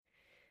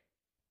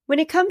When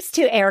it comes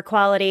to air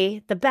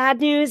quality, the bad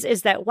news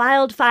is that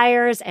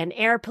wildfires and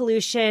air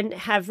pollution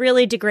have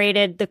really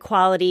degraded the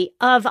quality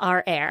of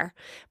our air.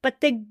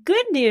 But the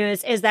good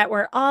news is that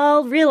we're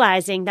all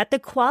realizing that the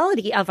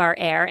quality of our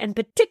air, and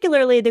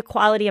particularly the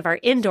quality of our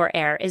indoor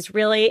air, is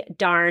really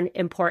darn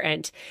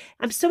important.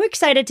 I'm so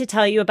excited to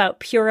tell you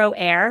about Puro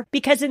Air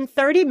because in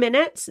 30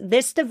 minutes,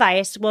 this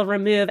device will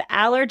remove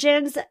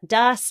allergens,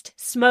 dust,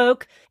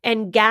 smoke,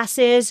 and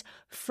gases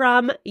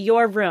from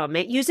your room.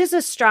 It uses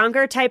a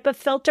stronger type of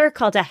filter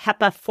called a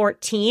HEPA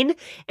 14,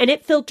 and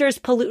it filters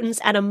pollutants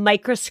at a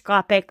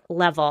microscopic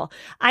level.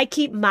 I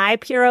keep my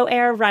Puro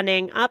Air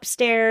running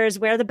upstairs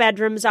where the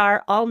bedrooms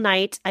are all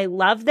night. I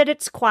love that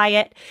it's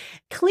quiet.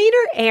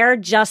 Cleaner air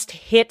just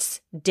hits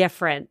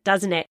different,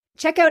 doesn't it?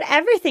 Check out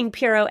everything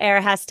Puro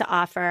Air has to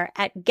offer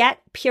at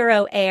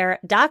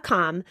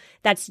getpuroair.com.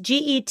 That's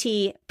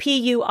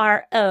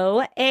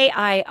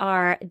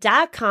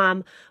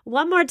GETPUROAIR.com.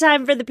 One more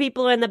time for the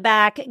people in the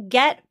back,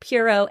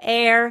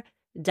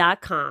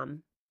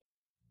 getpuroair.com.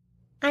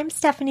 I'm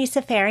Stephanie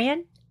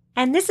Seferian,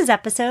 and this is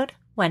episode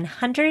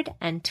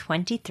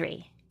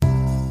 123.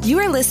 You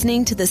are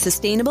listening to the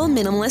Sustainable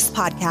Minimalist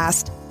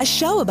Podcast, a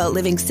show about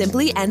living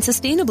simply and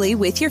sustainably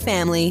with your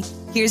family.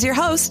 Here's your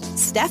host,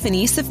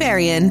 Stephanie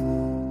Seferian.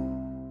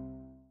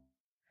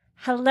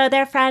 Hello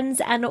there, friends,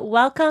 and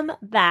welcome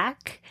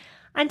back.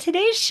 On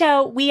today's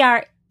show, we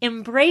are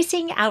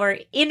embracing our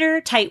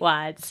inner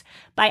tightwads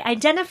by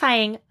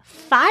identifying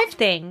 5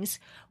 things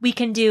we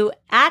can do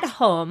at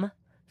home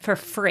for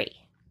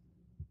free.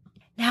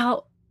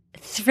 Now,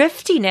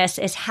 thriftiness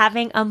is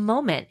having a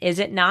moment, is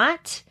it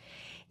not?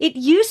 It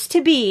used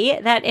to be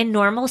that in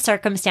normal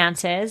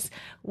circumstances,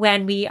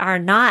 when we are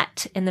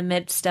not in the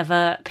midst of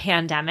a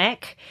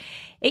pandemic,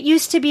 it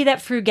used to be that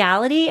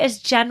frugality is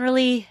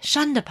generally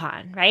shunned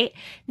upon, right?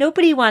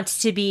 Nobody wants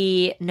to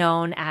be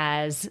known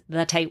as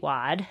the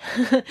tightwad.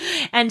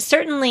 And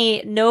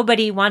certainly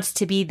nobody wants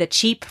to be the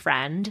cheap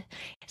friend.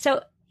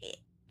 So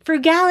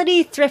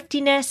frugality,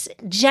 thriftiness,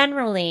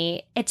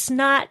 generally, it's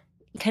not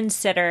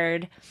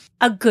considered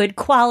a good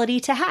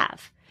quality to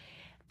have.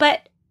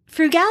 But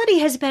frugality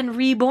has been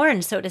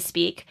reborn, so to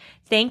speak,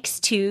 thanks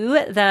to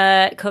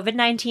the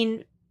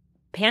COVID-19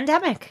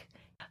 pandemic.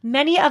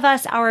 Many of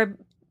us are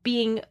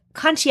being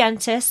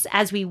conscientious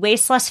as we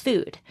waste less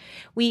food.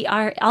 We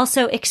are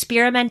also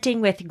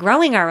experimenting with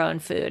growing our own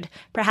food,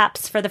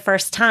 perhaps for the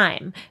first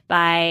time,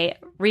 by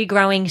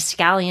regrowing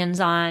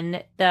scallions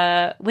on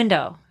the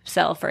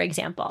windowsill, for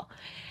example.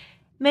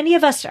 Many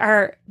of us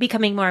are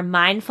becoming more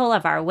mindful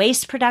of our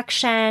waste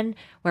production.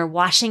 We're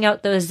washing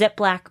out those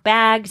Ziploc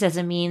bags as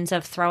a means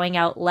of throwing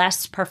out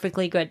less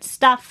perfectly good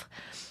stuff.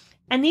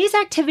 And these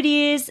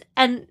activities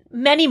and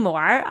many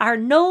more are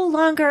no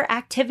longer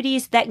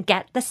activities that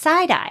get the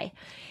side eye.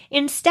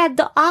 Instead,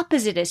 the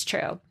opposite is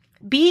true.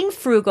 Being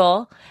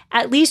frugal,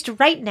 at least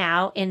right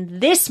now, in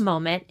this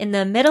moment, in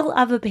the middle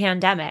of a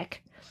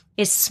pandemic,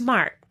 is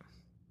smart.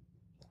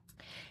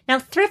 Now,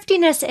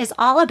 thriftiness is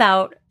all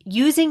about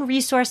using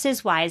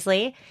resources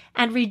wisely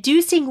and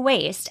reducing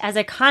waste as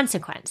a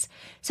consequence.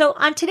 So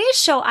on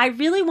today's show, I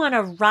really want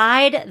to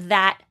ride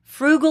that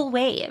frugal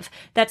wave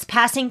that's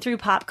passing through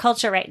pop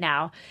culture right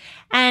now.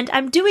 And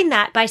I'm doing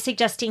that by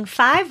suggesting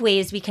 5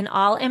 ways we can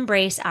all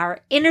embrace our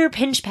inner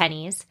pinch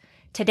pennies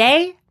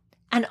today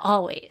and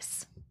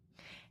always.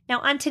 Now,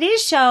 on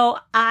today's show,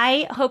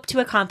 I hope to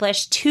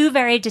accomplish 2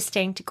 very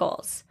distinct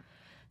goals.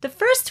 The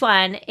first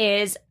one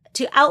is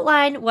to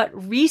outline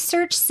what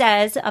research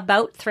says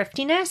about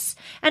thriftiness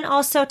and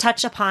also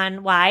touch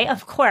upon why,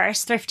 of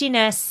course,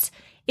 thriftiness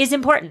is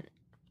important.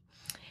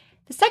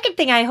 The second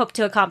thing I hope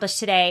to accomplish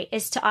today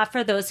is to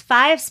offer those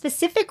 5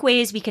 specific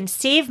ways we can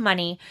save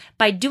money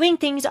by doing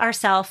things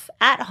ourselves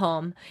at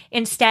home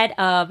instead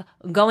of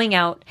going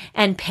out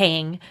and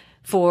paying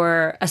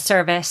for a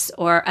service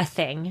or a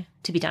thing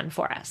to be done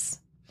for us.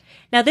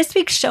 Now, this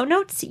week's show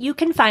notes, you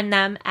can find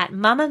them at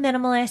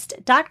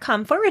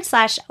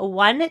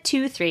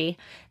mamaminimalist.com/123.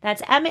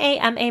 That's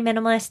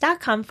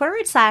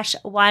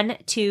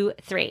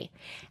mamaminimalist.com/123.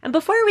 And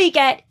before we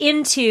get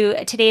into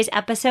today's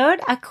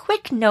episode, a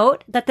quick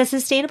note that the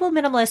Sustainable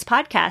Minimalist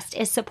podcast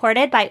is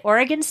supported by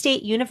Oregon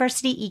State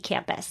University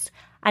eCampus,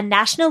 a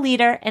national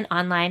leader in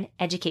online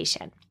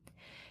education.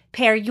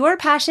 Pair your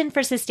passion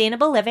for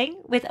sustainable living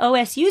with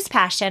OSU's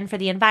passion for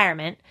the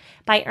environment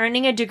by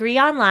earning a degree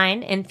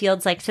online in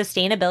fields like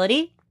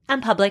sustainability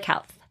and public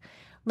health.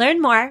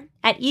 Learn more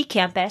at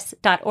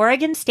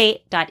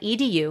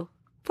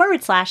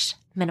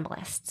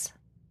ecampus.oregonstate.edu/minimalists.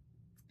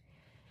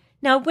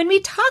 Now, when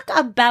we talk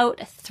about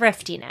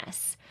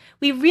thriftiness,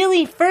 we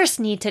really first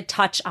need to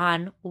touch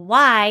on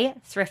why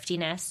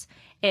thriftiness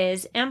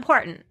is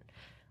important.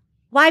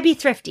 Why be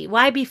thrifty?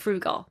 Why be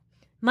frugal?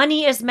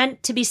 Money is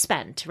meant to be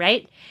spent,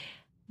 right?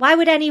 Why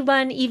would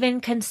anyone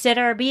even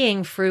consider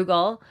being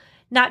frugal,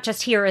 not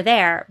just here or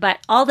there, but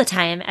all the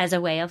time as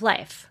a way of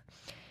life?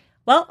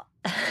 Well,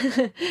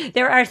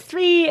 there are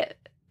 3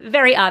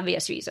 very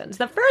obvious reasons.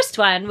 The first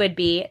one would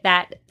be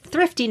that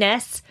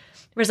thriftiness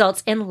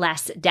results in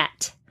less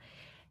debt.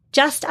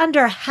 just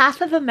under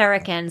half of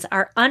Americans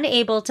are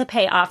unable to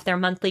pay off their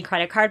monthly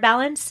credit card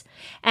balance.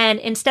 And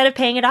instead of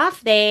paying it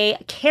off, they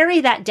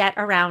carry that debt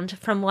around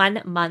from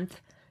one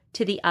month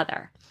to the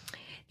other.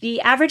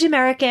 The average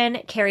American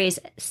carries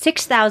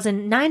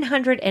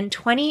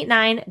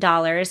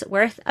 $6,929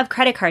 worth of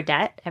credit card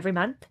debt every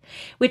month,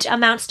 which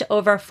amounts to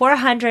over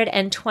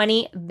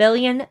 $420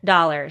 billion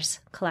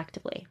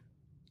collectively.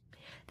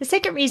 The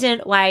second reason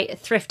why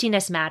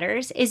thriftiness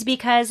matters is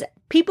because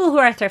people who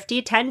are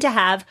thrifty tend to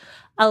have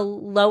a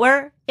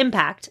lower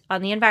impact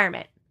on the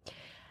environment.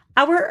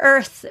 Our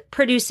Earth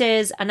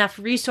produces enough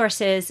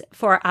resources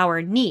for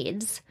our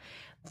needs,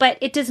 but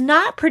it does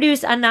not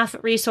produce enough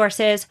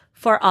resources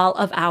for all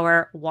of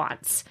our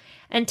wants.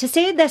 And to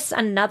say this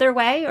another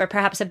way, or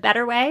perhaps a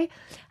better way,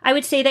 I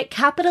would say that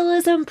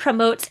capitalism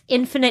promotes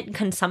infinite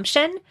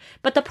consumption,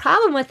 but the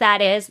problem with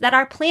that is that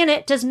our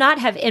planet does not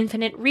have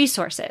infinite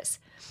resources.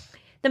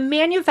 The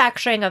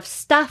manufacturing of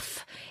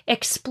stuff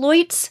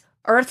exploits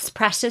Earth's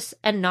precious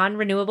and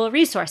non-renewable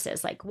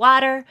resources like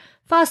water,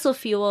 fossil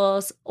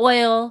fuels,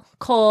 oil,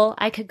 coal,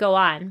 I could go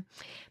on.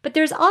 But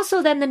there's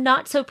also then the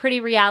not so pretty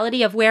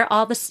reality of where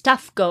all the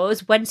stuff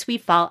goes once we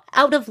fall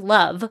out of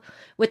love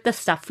with the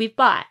stuff we've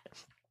bought.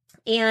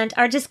 And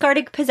our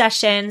discarded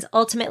possessions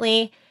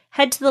ultimately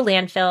head to the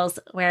landfills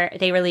where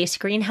they release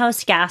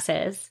greenhouse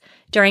gases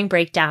during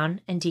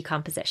breakdown and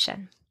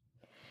decomposition.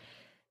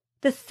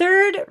 The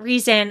third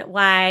reason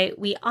why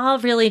we all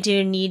really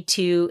do need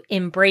to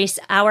embrace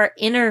our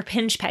inner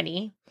pinch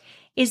penny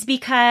is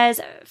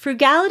because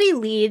frugality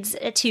leads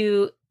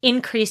to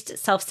increased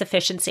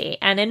self-sufficiency.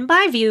 And in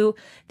my view,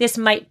 this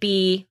might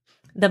be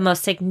the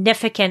most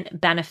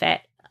significant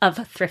benefit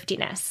of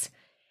thriftiness.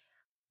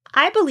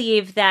 I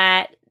believe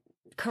that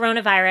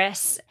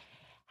coronavirus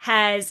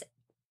has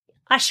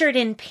ushered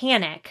in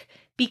panic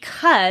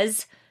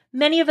because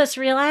many of us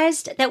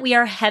realized that we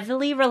are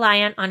heavily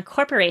reliant on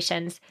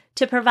corporations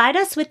to provide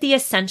us with the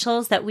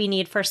essentials that we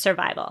need for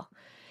survival.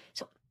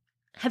 So,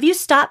 have you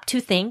stopped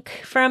to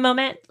think for a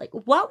moment?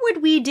 What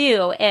would we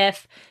do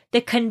if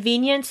the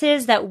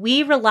conveniences that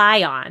we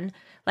rely on,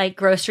 like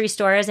grocery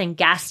stores and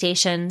gas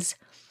stations,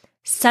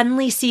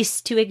 suddenly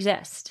cease to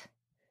exist?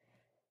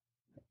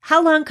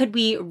 How long could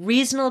we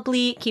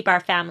reasonably keep our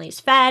families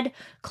fed,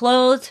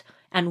 clothed,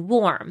 and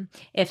warm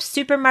if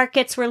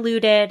supermarkets were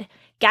looted,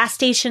 gas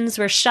stations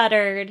were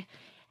shuttered,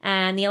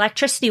 and the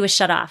electricity was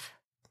shut off?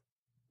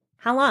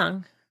 How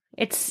long?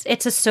 It's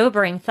a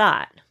sobering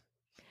thought.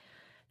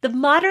 The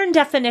modern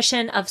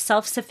definition of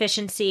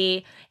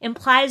self-sufficiency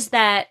implies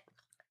that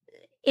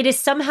it is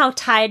somehow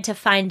tied to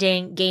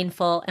finding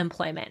gainful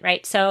employment,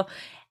 right? So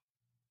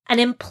an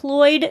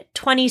employed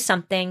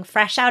 20-something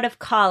fresh out of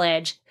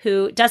college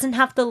who doesn't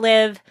have to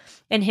live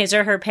in his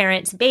or her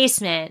parents'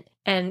 basement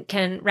and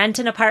can rent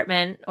an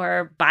apartment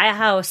or buy a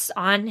house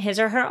on his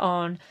or her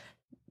own,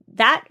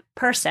 that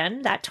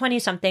person, that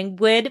 20-something,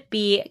 would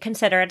be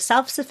considered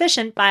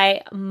self-sufficient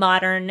by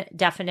modern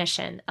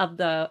definition of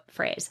the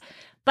phrase.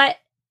 But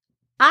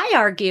I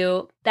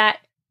argue that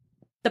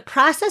the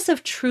process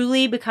of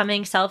truly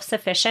becoming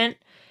self-sufficient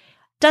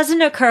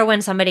doesn't occur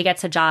when somebody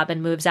gets a job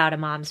and moves out of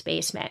mom's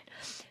basement.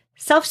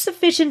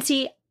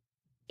 Self-sufficiency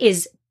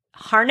is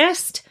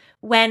harnessed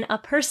when a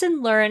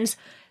person learns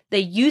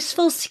the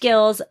useful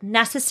skills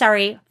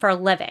necessary for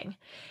living.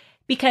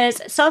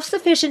 Because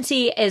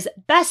self-sufficiency is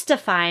best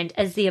defined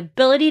as the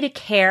ability to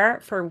care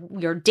for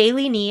your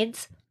daily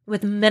needs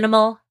with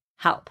minimal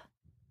help.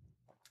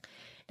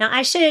 Now,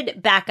 I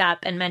should back up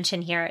and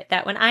mention here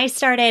that when I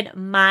started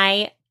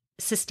my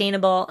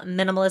sustainable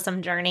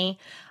minimalism journey,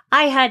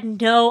 I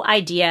had no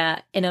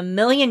idea in a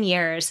million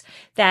years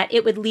that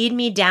it would lead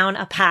me down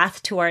a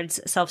path towards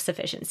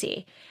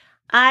self-sufficiency.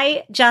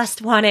 I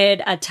just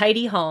wanted a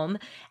tidy home,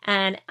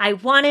 and I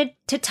wanted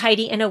to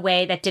tidy in a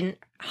way that didn't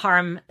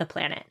harm the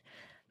planet.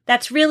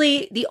 That's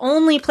really the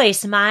only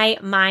place my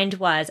mind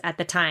was at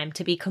the time,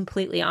 to be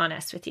completely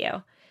honest with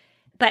you.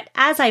 But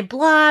as I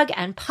blog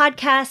and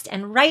podcast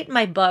and write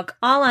my book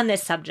all on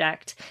this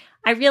subject,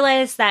 I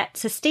realized that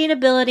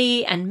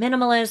sustainability and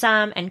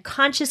minimalism and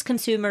conscious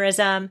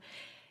consumerism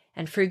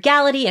and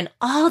frugality and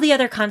all the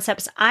other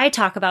concepts I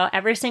talk about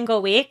every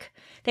single week,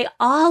 they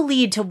all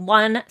lead to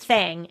one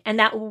thing. And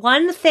that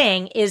one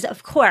thing is,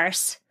 of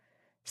course,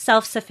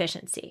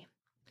 self-sufficiency.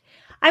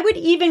 I would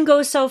even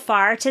go so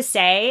far to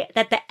say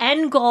that the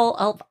end goal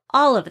of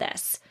all of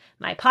this,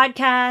 my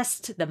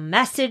podcast, the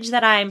message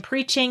that I'm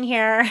preaching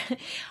here,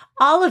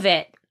 all of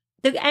it,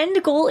 the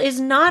end goal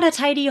is not a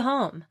tidy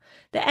home.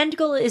 The end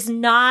goal is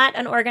not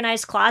an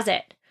organized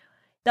closet.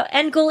 The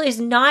end goal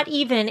is not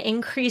even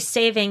increased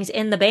savings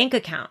in the bank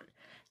account.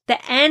 The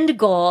end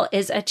goal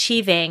is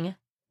achieving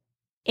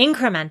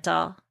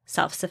incremental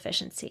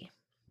self-sufficiency.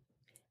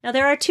 Now,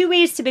 there are two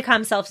ways to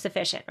become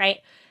self-sufficient,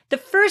 right? The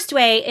first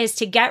way is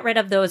to get rid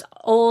of those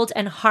old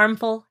and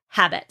harmful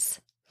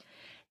habits.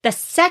 The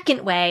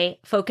second way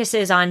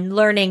focuses on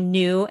learning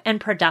new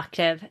and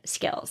productive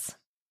skills.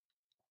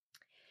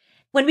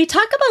 When we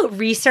talk about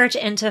research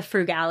into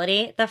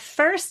frugality, the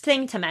first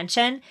thing to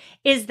mention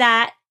is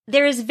that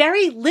there is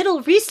very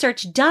little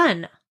research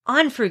done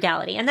on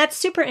frugality. And that's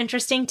super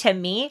interesting to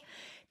me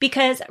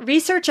because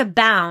research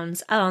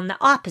abounds on the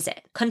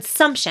opposite,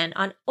 consumption,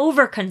 on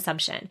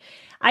overconsumption.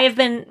 I have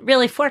been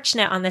really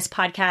fortunate on this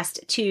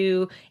podcast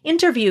to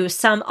interview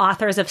some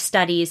authors of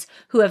studies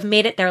who have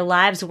made it their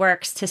lives'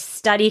 works to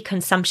study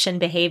consumption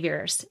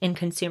behaviors in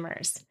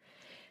consumers.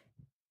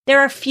 There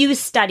are few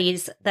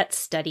studies that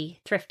study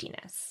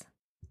thriftiness.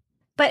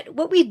 But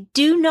what we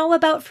do know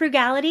about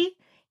frugality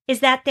is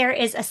that there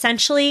is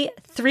essentially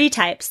 3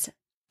 types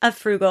of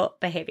frugal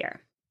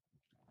behavior.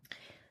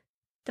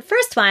 The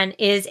first one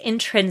is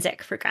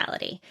intrinsic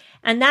frugality,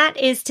 and that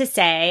is to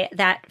say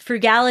that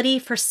frugality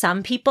for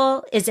some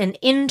people is an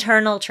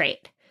internal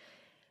trait.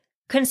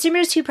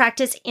 Consumers who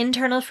practice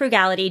internal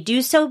frugality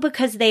do so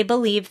because they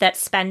believe that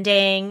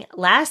spending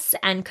less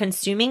and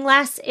consuming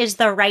less is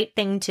the right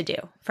thing to do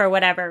for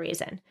whatever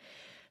reason.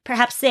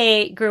 Perhaps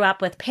they grew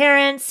up with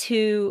parents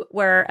who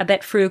were a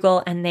bit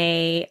frugal and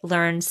they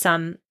learned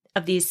some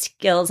of these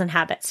skills and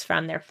habits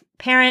from their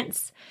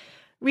parents.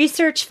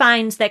 Research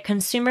finds that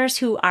consumers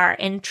who are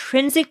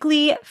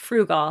intrinsically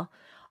frugal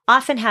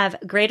often have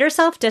greater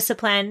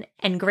self-discipline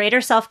and greater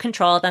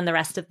self-control than the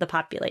rest of the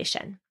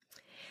population.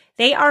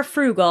 They are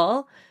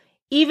frugal,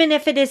 even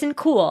if it isn't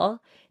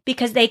cool,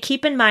 because they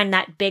keep in mind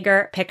that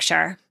bigger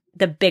picture,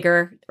 the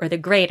bigger or the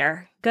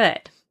greater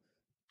good.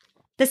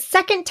 The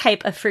second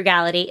type of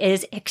frugality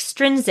is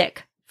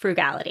extrinsic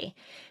frugality,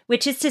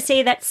 which is to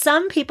say that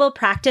some people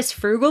practice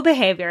frugal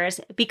behaviors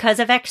because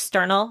of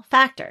external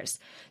factors.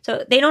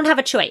 So they don't have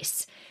a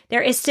choice.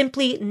 There is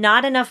simply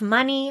not enough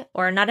money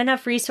or not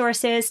enough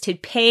resources to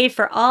pay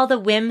for all the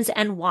whims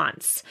and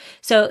wants.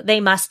 So they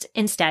must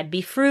instead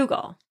be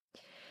frugal.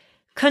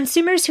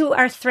 Consumers who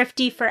are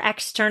thrifty for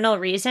external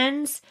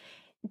reasons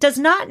does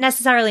not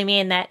necessarily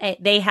mean that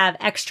they have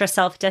extra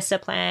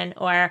self-discipline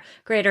or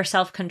greater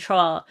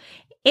self-control.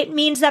 It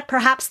means that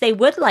perhaps they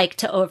would like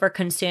to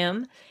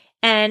overconsume,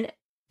 and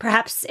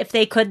perhaps if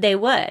they could, they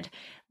would,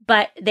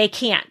 but they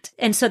can't.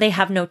 And so they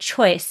have no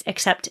choice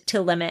except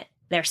to limit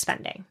their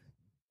spending.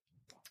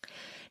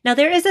 Now,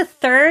 there is a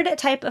third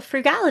type of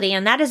frugality,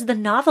 and that is the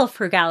novel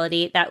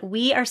frugality that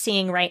we are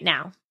seeing right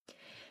now.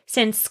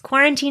 Since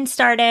quarantine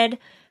started,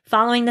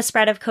 following the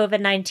spread of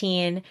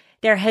COVID-19,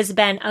 there has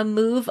been a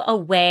move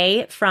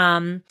away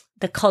from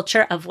the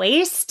culture of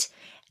waste,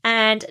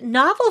 and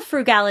novel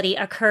frugality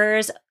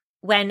occurs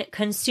when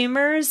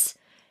consumers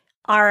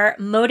are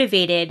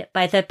motivated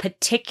by the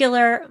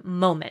particular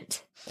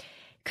moment.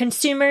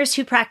 Consumers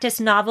who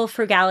practice novel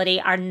frugality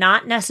are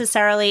not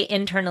necessarily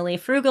internally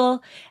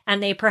frugal,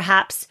 and they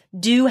perhaps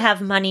do have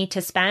money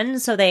to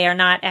spend, so they are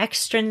not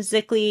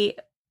extrinsically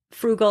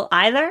frugal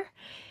either.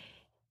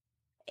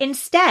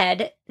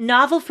 Instead,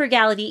 novel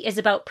frugality is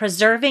about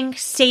preserving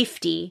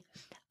safety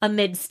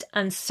amidst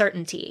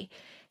uncertainty.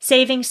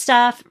 Saving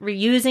stuff,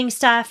 reusing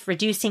stuff,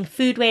 reducing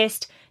food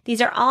waste.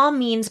 These are all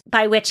means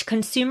by which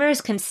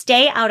consumers can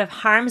stay out of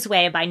harm's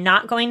way by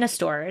not going to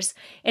stores.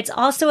 It's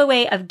also a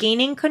way of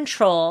gaining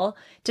control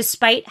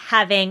despite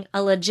having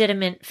a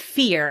legitimate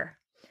fear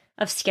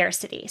of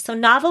scarcity. So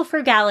novel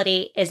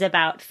frugality is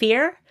about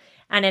fear,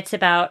 and it's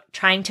about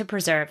trying to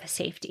preserve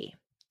safety.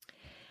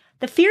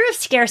 The fear of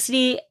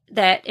scarcity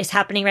that is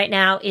happening right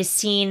now is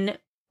seen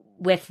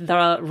with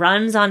the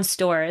runs on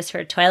stores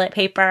for toilet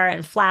paper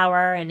and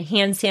flour and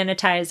hand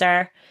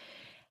sanitizer.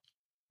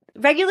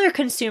 Regular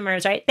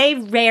consumers, right, they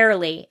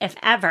rarely, if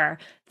ever,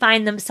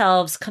 find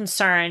themselves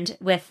concerned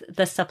with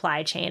the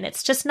supply chain.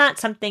 It's just not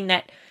something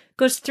that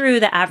goes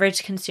through the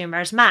average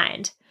consumer's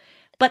mind.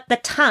 But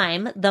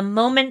the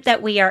moment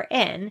that we are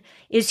in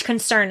is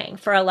concerning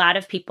for a lot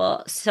of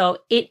people. So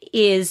it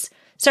is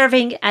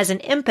serving as an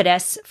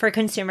impetus for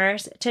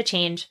consumers to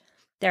change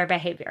their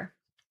behavior.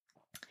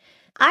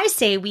 I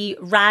say we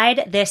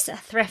ride this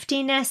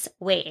thriftiness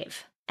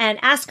wave and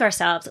ask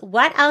ourselves,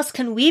 what else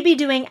can we be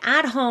doing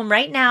at home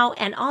right now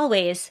and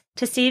always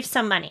to save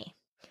some money?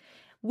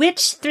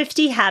 Which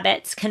thrifty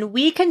habits can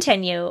we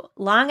continue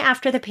long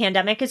after the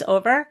pandemic is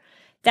over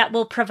that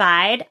will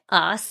provide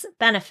us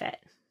benefit?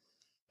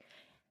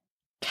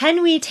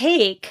 Can we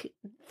take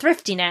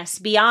thriftiness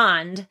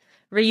beyond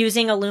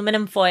reusing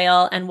aluminum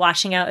foil and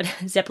washing out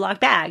Ziploc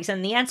bags?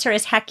 And the answer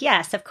is heck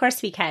yes, of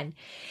course we can.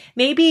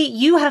 Maybe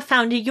you have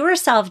found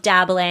yourself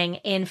dabbling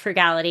in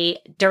frugality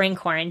during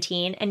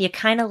quarantine and you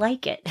kind of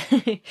like it.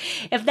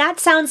 If that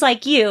sounds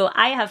like you,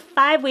 I have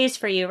 5 ways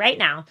for you right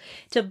now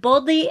to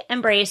boldly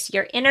embrace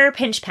your inner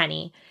pinch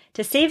penny,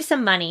 to save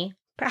some money,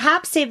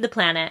 perhaps save the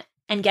planet,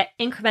 and get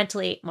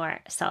incrementally more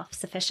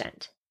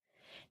self-sufficient.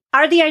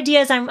 Are the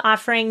ideas I'm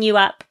offering you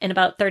up in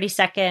about 30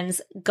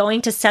 seconds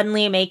going to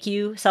suddenly make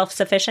you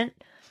self-sufficient?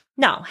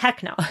 No,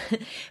 heck no.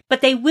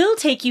 But they will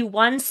take you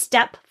one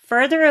step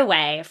further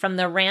away from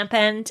the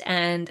rampant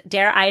and,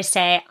 dare I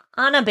say,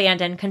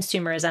 unabandoned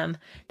consumerism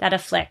that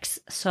afflicts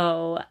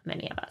so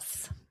many of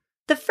us.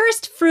 The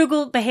first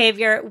frugal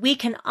behavior we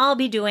can all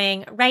be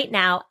doing right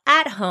now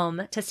at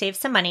home to save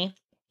some money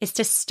is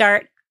to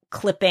start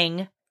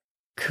clipping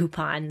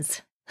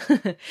coupons.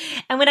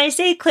 And when I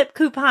say clip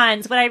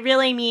coupons, what I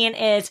really mean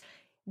is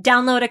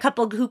download a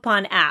couple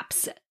coupon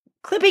apps,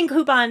 Clipping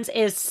coupons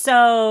is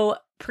so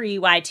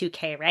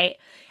pre-Y2K, right?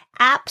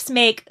 Apps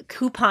make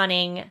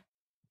couponing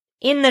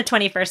in the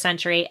 21st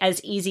century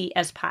as easy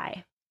as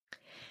pie.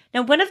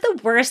 Now, one of the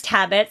worst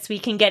habits we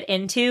can get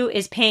into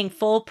is paying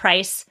full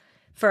price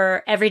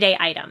for everyday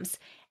items.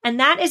 And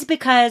that is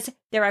because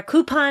there are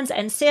coupons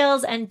and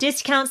sales and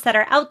discounts that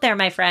are out there,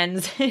 my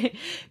friends.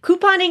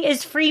 Couponing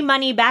is free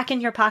money back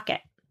in your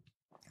pocket.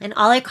 And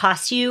all it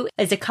costs you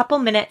is a couple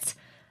minutes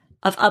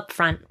of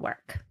upfront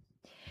work.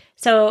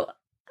 So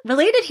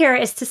related here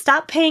is to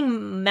stop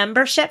paying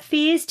membership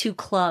fees to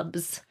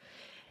clubs.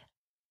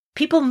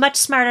 People much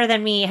smarter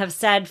than me have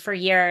said for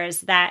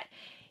years that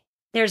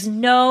there's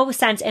no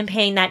sense in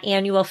paying that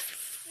annual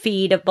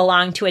fee to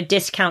belong to a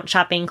discount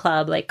shopping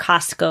club like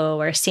Costco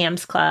or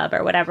Sam's Club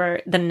or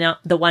whatever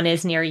the one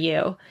is near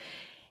you.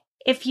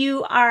 If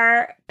you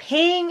are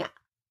paying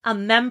a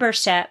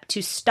membership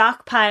to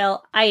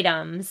stockpile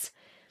items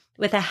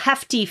with a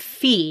hefty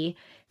fee,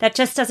 that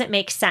just doesn't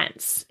make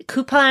sense.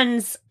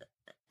 Coupons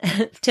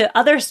to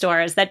other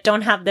stores that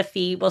don't have the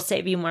fee will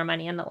save you more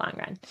money in the long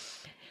run.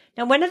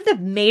 Now, one of the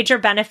major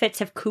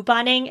benefits of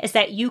couponing is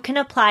that you can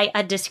apply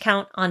a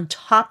discount on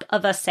top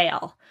of a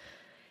sale.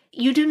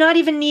 You do not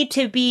even need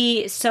to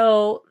be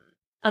so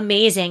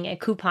amazing at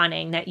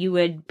couponing that you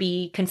would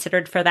be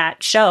considered for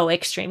that show,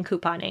 Extreme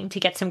Couponing, to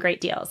get some great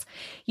deals.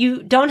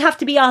 You don't have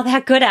to be all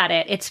that good at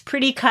it. It's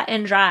pretty cut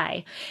and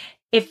dry.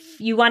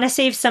 If you want to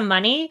save some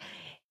money,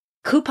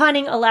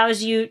 couponing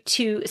allows you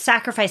to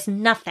sacrifice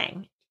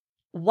nothing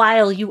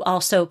while you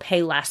also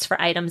pay less for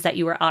items that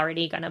you were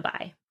already going to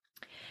buy.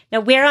 Now,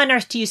 where on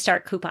earth do you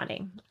start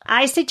couponing?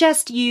 I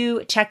suggest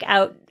you check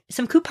out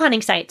some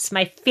couponing sites.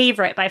 My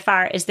favorite by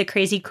far is the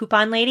Crazy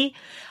Coupon Lady.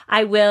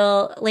 I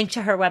will link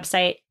to her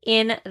website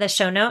in the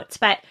show notes,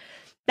 but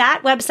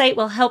that website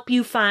will help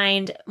you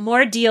find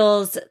more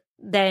deals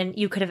than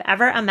you could have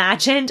ever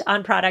imagined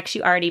on products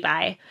you already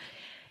buy.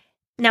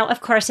 Now,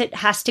 of course, it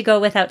has to go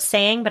without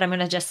saying, but I'm going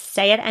to just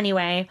say it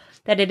anyway,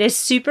 that it is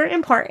super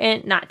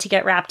important not to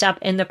get wrapped up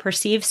in the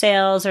perceived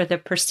sales or the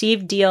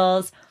perceived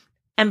deals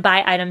and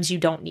buy items you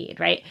don't need,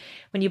 right?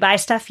 When you buy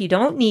stuff you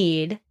don't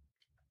need,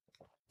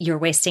 you're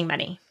wasting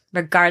money,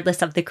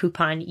 regardless of the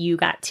coupon you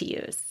got to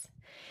use.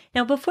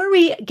 Now, before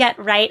we get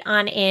right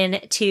on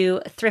into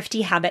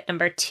thrifty habit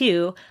number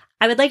 2,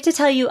 I would like to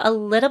tell you a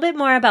little bit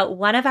more about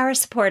one of our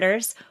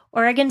supporters,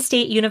 Oregon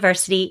State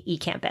University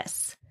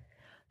eCampus.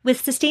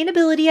 With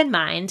sustainability in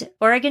mind,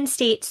 Oregon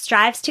State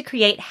strives to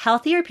create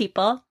healthier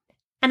people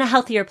and a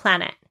healthier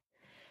planet.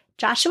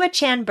 Joshua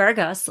Chan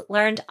Burgos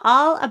learned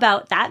all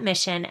about that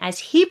mission as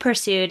he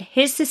pursued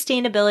his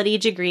sustainability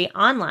degree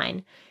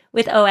online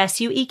with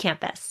OSU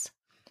eCampus.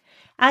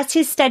 As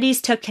his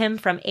studies took him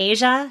from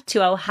Asia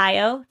to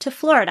Ohio to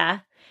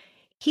Florida,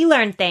 he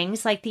learned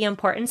things like the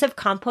importance of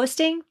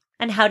composting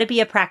and how to be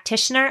a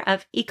practitioner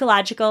of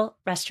ecological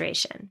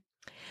restoration.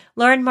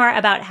 Learn more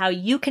about how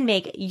you can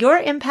make your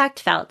impact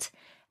felt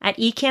at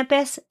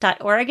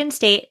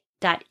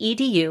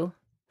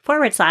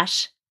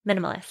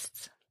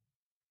ecampus.oregonstate.edu/minimalists.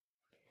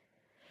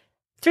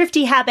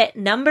 Thrifty habit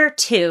number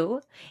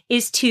 2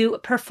 is to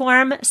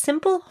perform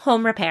simple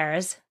home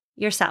repairs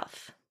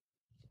yourself.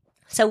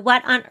 So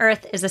what on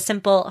earth is a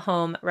simple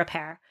home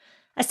repair?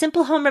 A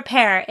simple home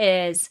repair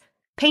is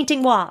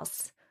painting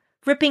walls,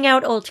 ripping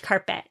out old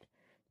carpet,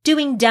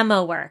 doing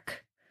demo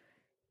work,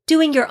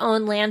 doing your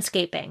own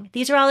landscaping.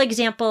 These are all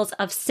examples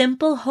of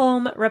simple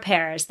home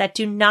repairs that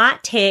do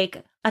not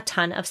take a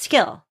ton of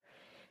skill.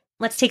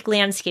 Let's take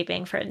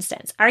landscaping, for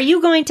instance. Are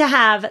you going to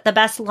have the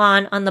best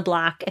lawn on the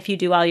block if you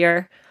do all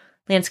your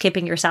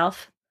landscaping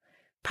yourself?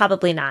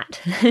 Probably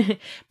not.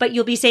 But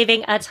you'll be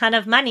saving a ton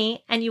of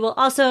money, and you will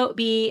also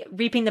be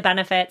reaping the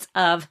benefits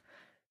of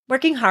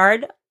working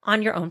hard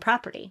on your own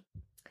property.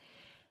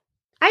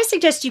 I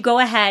suggest you go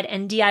ahead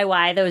and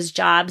DIY those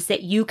jobs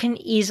that you can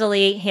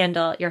easily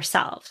handle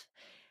yourself.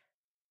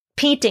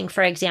 Painting,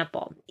 for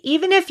example.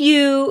 Even if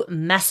you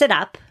mess it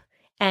up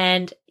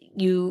and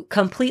you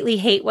completely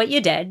hate what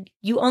you did,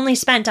 you only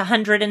spent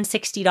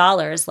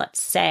 $160,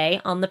 let's say,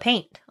 on the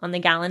paint, on the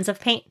gallons of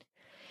paint.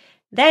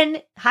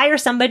 Then hire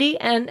somebody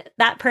and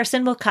that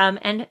person will come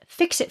and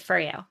fix it for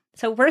you.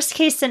 So worst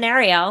case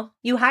scenario,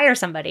 you hire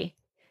somebody.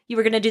 You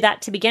were going to do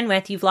that to begin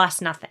with, you've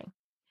lost nothing.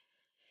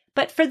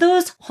 But for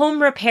those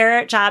home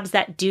repair jobs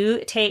that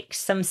do take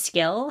some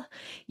skill,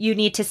 you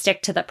need to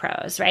stick to the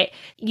pros, right?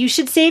 You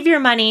should save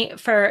your money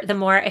for the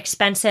more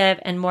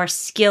expensive and more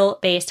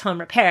skill-based home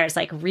repairs,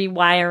 like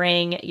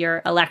rewiring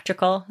your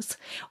electricals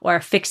or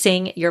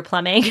fixing your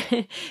plumbing.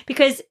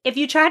 Because if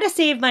you try to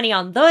save money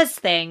on those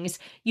things,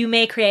 you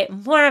may create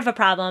more of a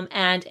problem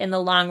and in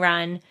the long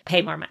run,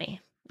 pay more money.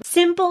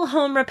 Simple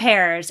home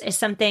repairs is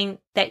something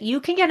that you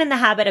can get in the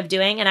habit of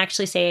doing and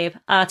actually save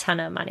a ton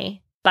of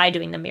money by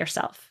doing them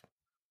yourself.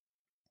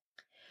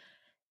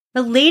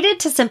 Related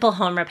to simple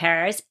home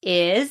repairs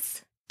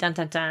is,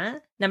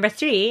 number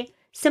 3,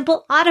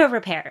 simple auto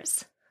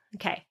repairs.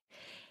 Okay.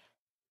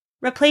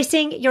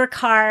 Replacing your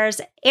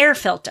car's air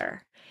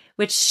filter,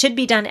 which should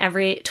be done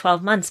every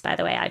 12 months, by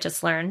the way, I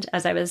just learned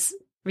as I was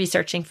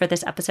researching for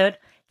this episode.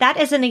 That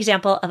is an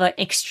example of an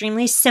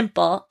extremely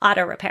simple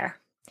auto repair.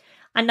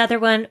 Another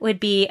one would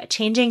be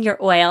changing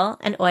your oil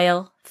and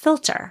oil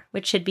filter,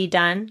 which should be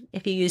done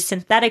if you use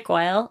synthetic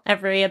oil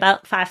every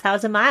about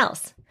 5,000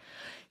 miles.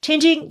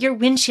 Changing your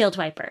windshield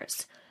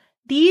wipers.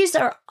 These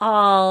are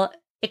all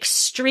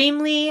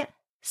extremely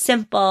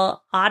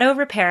simple auto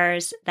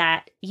repairs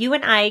that you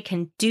and I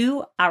can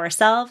do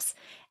ourselves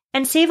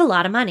and save a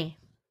lot of money.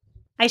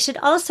 I should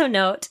also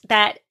note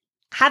that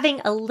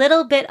having a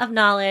little bit of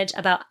knowledge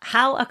about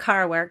how a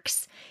car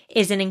works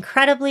is an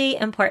incredibly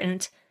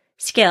important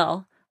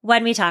skill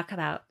when we talk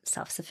about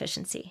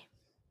self-sufficiency.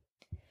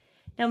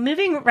 Now,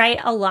 moving right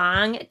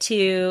along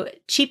to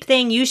cheap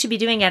thing you should be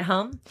doing at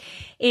home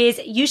is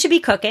you should be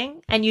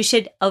cooking and you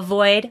should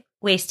avoid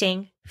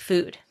wasting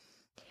food.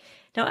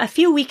 Now, a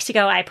few weeks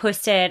ago, I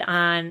posted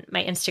on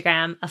my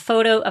Instagram a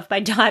photo of my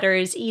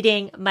daughters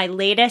eating my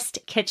latest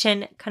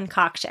kitchen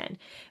concoction,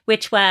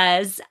 which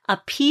was a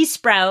pea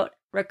sprout,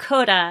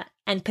 ricotta,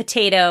 and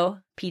potato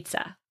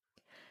pizza.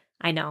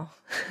 I know.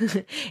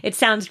 It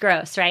sounds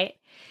gross, right?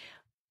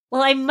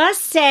 Well, I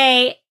must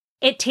say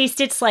it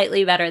tasted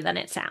slightly better than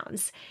it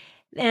sounds.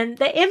 And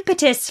the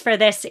impetus for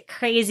this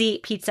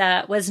crazy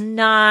pizza was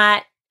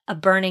not a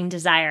burning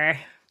desire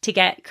to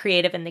get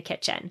creative in the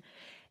kitchen.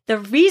 The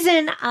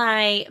reason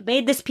I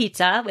made this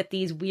pizza with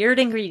these weird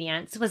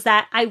ingredients was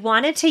that I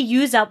wanted to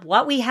use up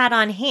what we had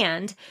on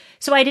hand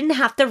so I didn't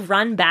have to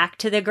run back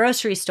to the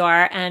grocery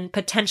store and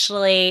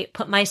potentially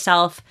put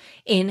myself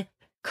in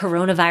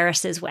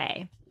coronavirus's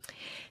way.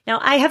 Now,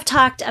 I have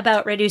talked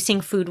about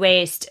reducing food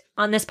waste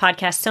on this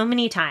podcast so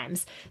many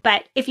times,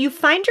 but if you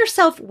find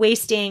yourself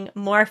wasting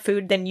more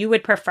food than you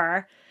would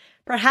prefer,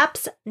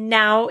 perhaps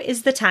now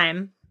is the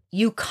time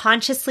you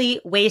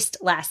consciously waste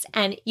less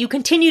and you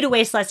continue to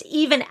waste less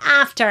even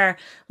after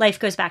life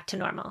goes back to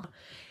normal.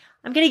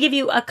 I'm going to give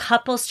you a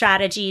couple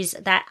strategies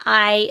that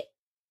I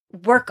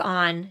work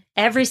on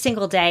every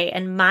single day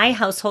in my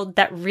household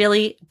that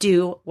really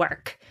do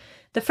work.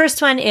 The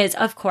first one is,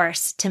 of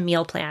course, to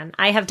meal plan.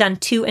 I have done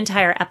 2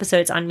 entire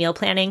episodes on meal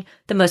planning.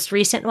 The most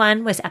recent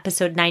one was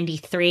episode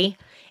 93.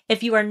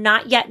 If you are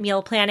not yet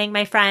meal planning,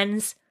 my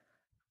friends,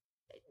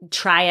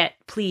 try it.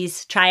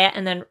 Please try it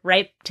and then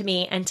write to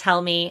me and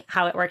tell me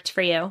how it worked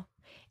for you.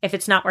 If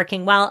it's not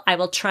working well, I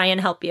will try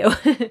and help you.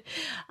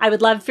 I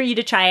would love for you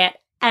to try it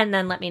and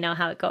then let me know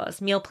how it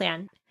goes. Meal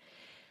plan.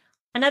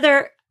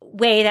 Another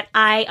way that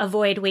I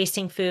avoid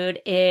wasting food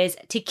is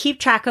to keep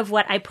track of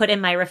what I put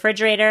in my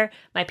refrigerator,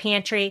 my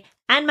pantry,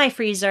 and my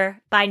freezer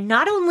by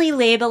not only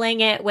labeling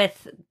it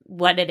with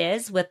what it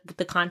is, with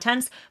the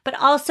contents, but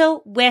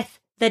also with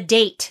the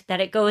date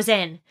that it goes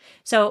in.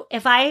 So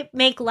if I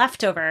make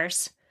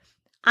leftovers,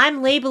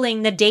 I'm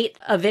labeling the date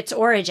of its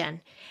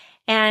origin.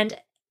 And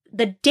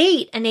the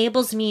date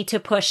enables me to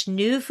push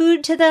new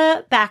food to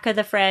the back of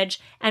the fridge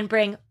and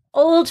bring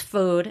old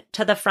food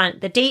to the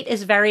front. The date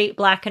is very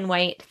black and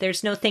white.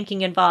 There's no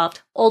thinking involved.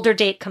 Older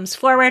date comes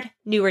forward,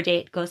 newer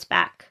date goes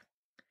back.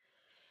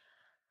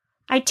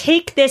 I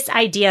take this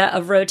idea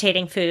of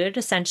rotating food,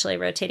 essentially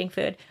rotating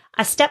food,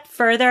 a step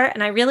further,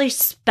 and I really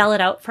spell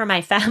it out for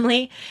my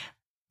family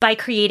by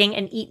creating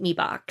an Eat Me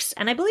box.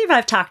 And I believe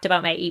I've talked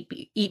about my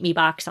Eat Me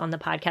box on the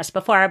podcast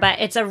before, but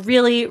it's a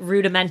really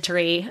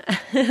rudimentary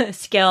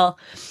skill.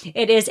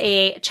 It is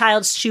a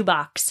child's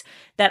shoebox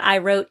that I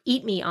wrote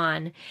Eat Me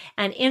on.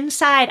 And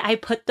inside, I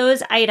put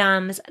those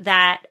items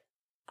that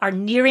are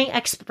nearing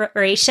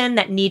expiration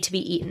that need to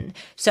be eaten.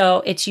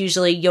 So it's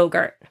usually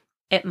yogurt.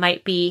 It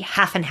might be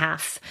half and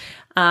half.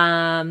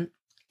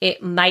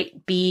 It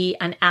might be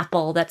an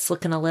apple that's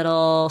looking a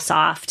little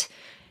soft.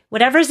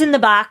 Whatever's in the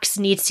box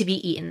needs to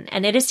be eaten.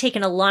 And it has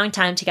taken a long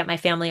time to get my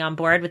family on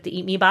board with the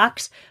Eat Me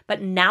box.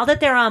 But now that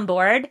they're on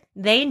board,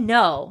 they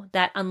know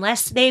that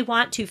unless they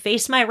want to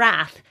face my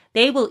wrath,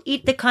 they will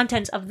eat the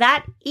contents of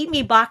that Eat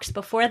Me box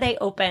before they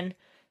open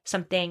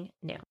something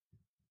new.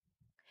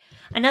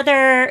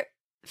 Another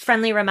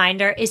friendly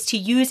reminder is to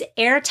use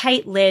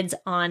airtight lids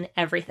on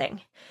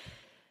everything.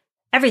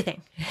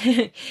 Everything.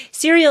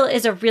 Cereal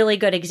is a really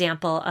good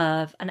example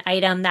of an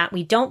item that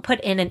we don't put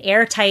in an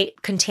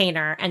airtight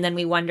container and then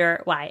we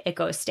wonder why it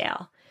goes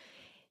stale.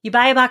 You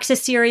buy a box of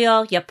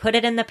cereal, you put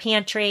it in the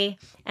pantry,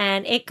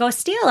 and it goes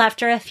stale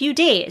after a few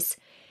days.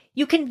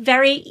 You can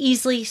very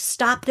easily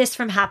stop this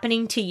from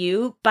happening to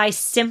you by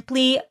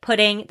simply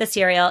putting the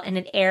cereal in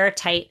an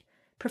airtight,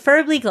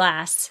 preferably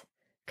glass,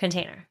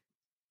 container.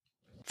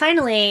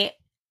 Finally,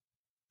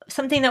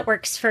 something that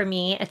works for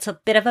me, it's a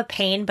bit of a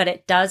pain, but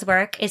it does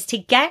work, is to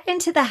get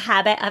into the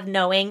habit of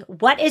knowing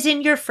what is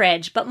in your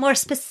fridge, but more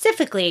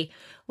specifically,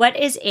 what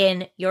is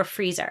in your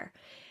freezer.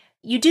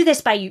 You do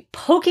this by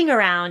poking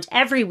around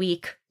every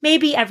week,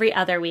 maybe every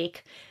other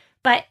week,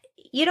 but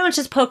you don't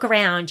just poke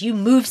around, you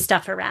move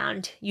stuff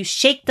around. You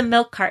shake the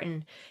milk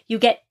carton. You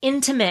get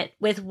intimate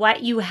with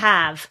what you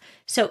have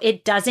so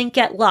it doesn't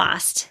get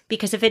lost,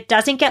 because if it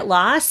doesn't get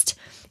lost,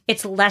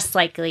 it's less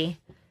likely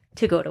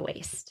to go to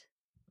waste.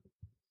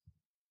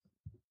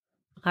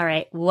 All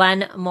right,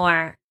 one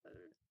more.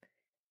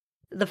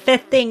 The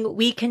 5th thing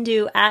we can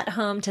do at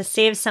home to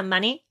save some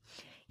money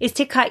is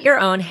to cut your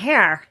own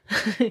hair.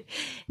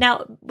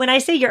 Now, when I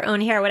say your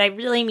own hair, what I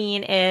really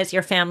mean is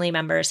your family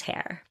member's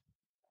hair.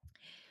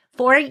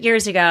 4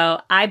 years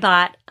ago, I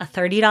bought a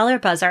 $30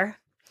 buzzer.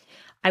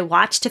 I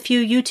watched a few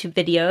YouTube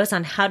videos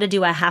on how to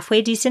do a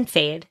halfway decent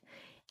fade,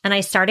 and I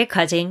started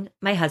cutting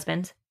my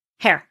husband's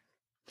hair.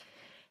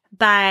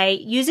 By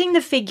using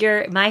the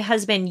figure my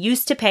husband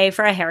used to pay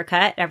for a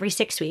haircut every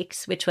 6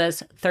 weeks, which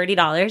was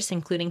 $30,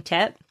 including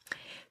tip,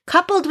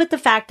 coupled with the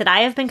fact that I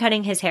have been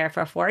cutting his hair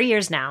for 4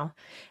 years now,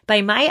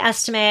 by my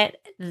estimate,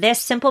 this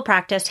simple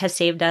practice has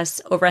saved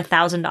us over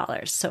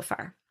 $1,000 so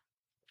far.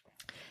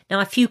 Now,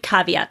 a few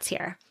caveats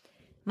here.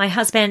 My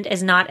husband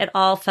is not at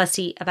all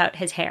fussy about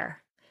his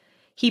hair.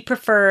 He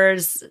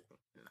prefers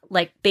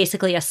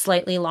basically a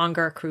slightly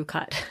longer crew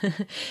cut.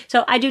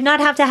 So I do not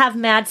have to have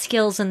mad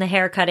skills in the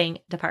hair cutting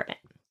department.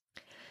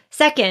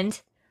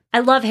 Second, I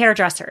love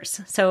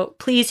hairdressers. So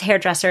please,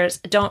 hairdressers,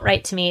 don't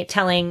write to me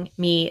telling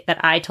me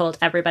that I told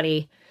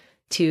everybody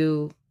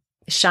to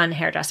shun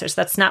hairdressers.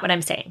 That's not what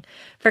I'm saying.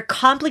 For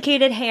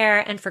complicated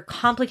hair and for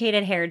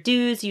complicated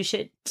hairdos, you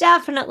should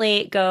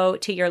definitely go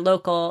to your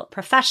local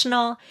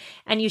professional,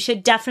 and you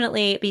should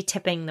definitely be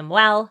tipping them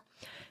well.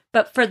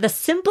 But for the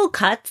simple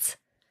cuts,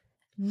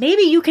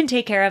 maybe you can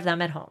take care of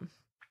them at home.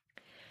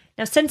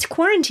 Now, since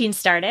quarantine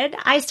started,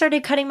 I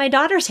started cutting my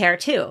daughter's hair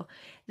too.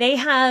 They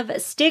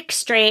have stick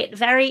straight,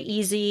 very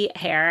easy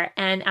hair.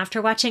 And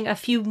after watching a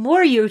few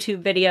more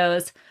YouTube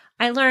videos,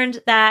 I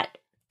learned that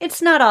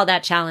it's not all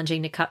that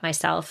challenging to cut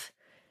myself.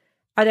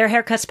 Are their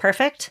haircuts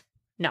perfect?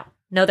 No,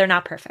 they're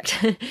not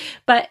perfect.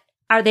 But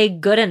are they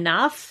good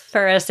enough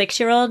for a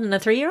 6-year-old and a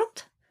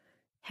 3-year-old?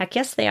 Heck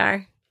yes, they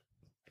are.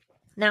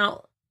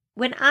 Now,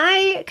 when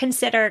I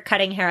consider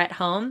cutting hair at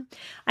home,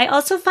 I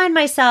also find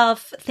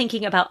myself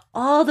thinking about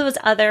all those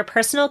other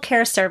personal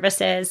care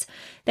services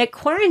that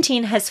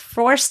quarantine has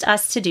forced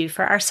us to do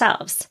for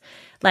ourselves,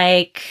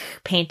 like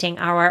painting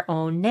our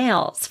own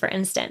nails, for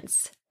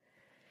instance.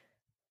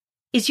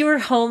 Is your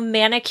home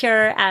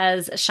manicure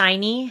as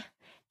shiny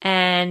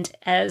and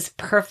as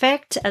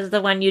perfect as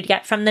the one you'd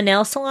get from the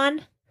nail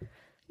salon?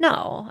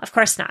 No, of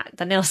course not.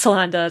 The nail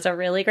salon does a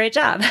really great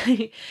job.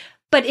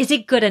 But is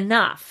it good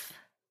enough?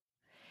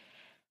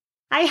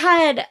 I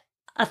had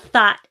a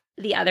thought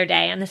the other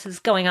day, and this is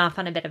going off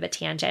on a bit of a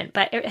tangent,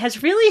 but it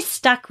has really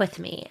stuck with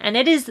me, and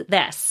it is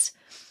this.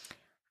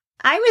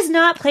 I was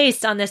not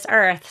placed on this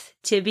earth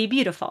to be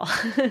beautiful.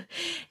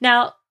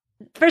 Now,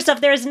 first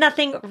off, there is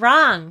nothing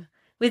wrong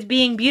with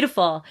being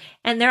beautiful,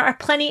 and there are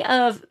plenty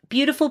of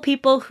beautiful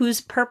people whose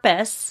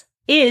purpose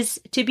is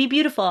to be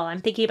beautiful.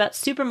 I'm thinking about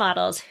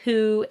supermodels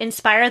who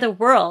inspire the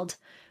world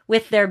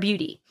with their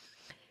beauty.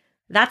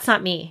 That's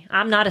not me.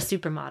 I'm not a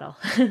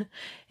supermodel.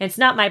 It's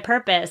not my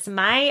purpose.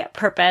 My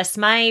purpose,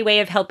 my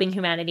way of helping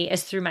humanity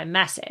is through my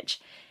message.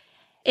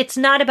 It's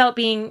not about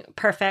being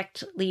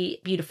perfectly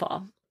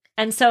beautiful.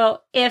 And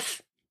so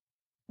if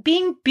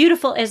being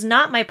beautiful is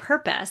not my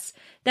purpose,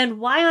 then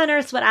why on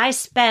earth would I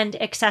spend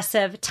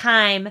excessive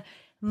time,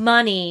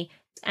 money,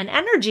 and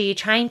energy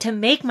trying to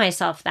make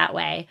myself that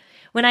way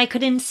when I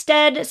could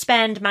instead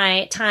spend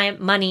my time,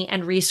 money,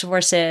 and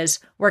resources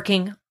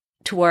working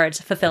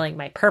towards fulfilling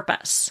my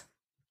purpose?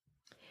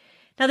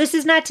 Now, this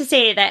is not to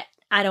say that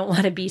I don't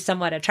want to be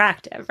somewhat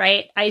attractive,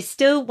 right? I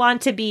still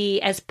want to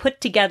be as put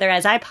together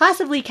as I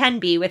possibly can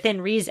be within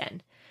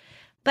reason.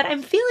 But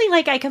I'm feeling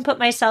like I can put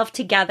myself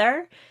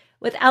together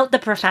without the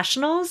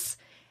professionals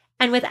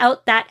and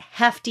without that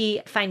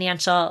hefty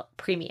financial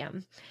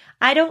premium.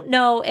 I don't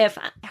know if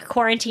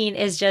quarantine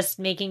is just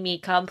making me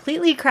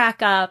completely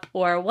crack up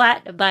or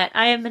what, but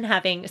I have been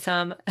having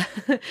some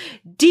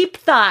deep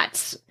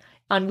thoughts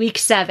on week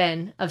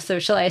 7 of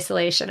social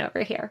isolation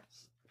over here.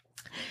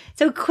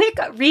 So quick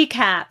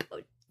recap,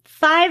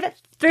 5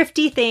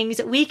 thrifty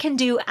things we can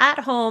do at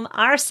home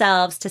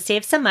ourselves to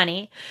save some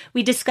money.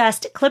 We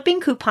discussed clipping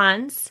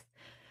coupons,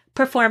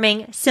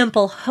 performing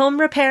simple home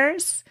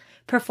repairs,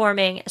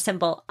 performing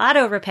simple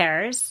auto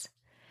repairs,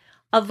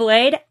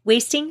 avoid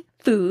wasting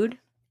food,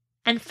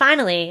 and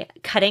finally,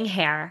 cutting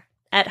hair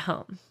at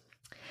home.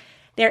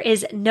 There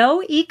is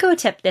no eco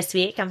tip this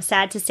week, I'm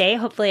sad to say.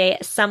 Hopefully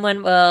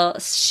someone will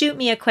shoot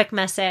me a quick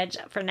message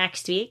for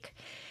next week.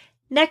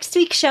 Next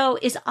week's show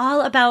is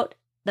all about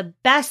the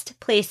best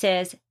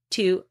places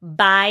to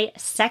buy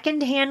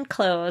secondhand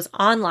clothes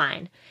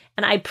online.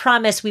 And I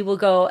promise we will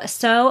go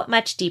so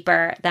much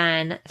deeper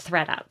than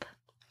ThreadUp.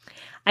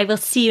 I will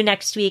see you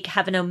next week.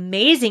 Have an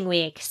amazing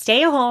week.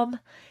 Stay home,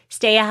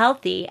 stay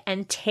healthy,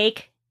 and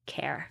take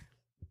care.